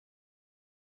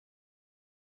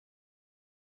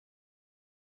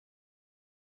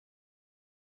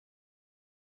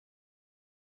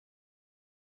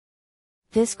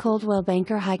This Coldwell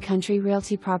Banker High Country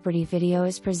Realty property video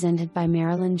is presented by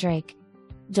Marilyn Drake.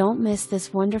 Don't miss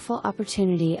this wonderful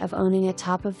opportunity of owning a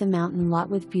top-of-the-mountain lot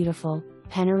with beautiful,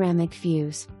 panoramic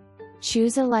views.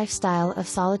 Choose a lifestyle of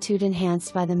solitude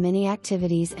enhanced by the many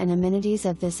activities and amenities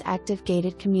of this active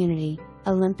gated community: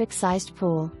 Olympic-sized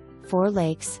pool, 4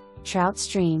 lakes, trout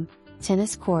stream,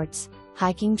 tennis courts,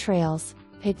 hiking trails,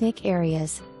 picnic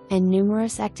areas, and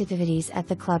numerous activities at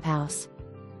the clubhouse.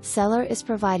 Seller is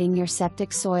providing your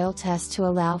septic soil test to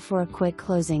allow for a quick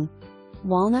closing.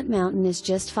 Walnut Mtn is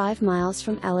just 5 miles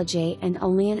from Ellijay and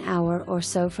only an hour or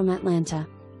so from Atlanta.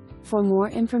 For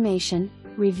more information,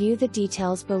 review the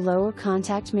details below or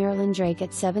contact Marilyn Drake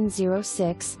at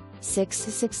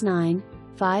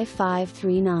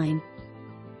 706-669-5539.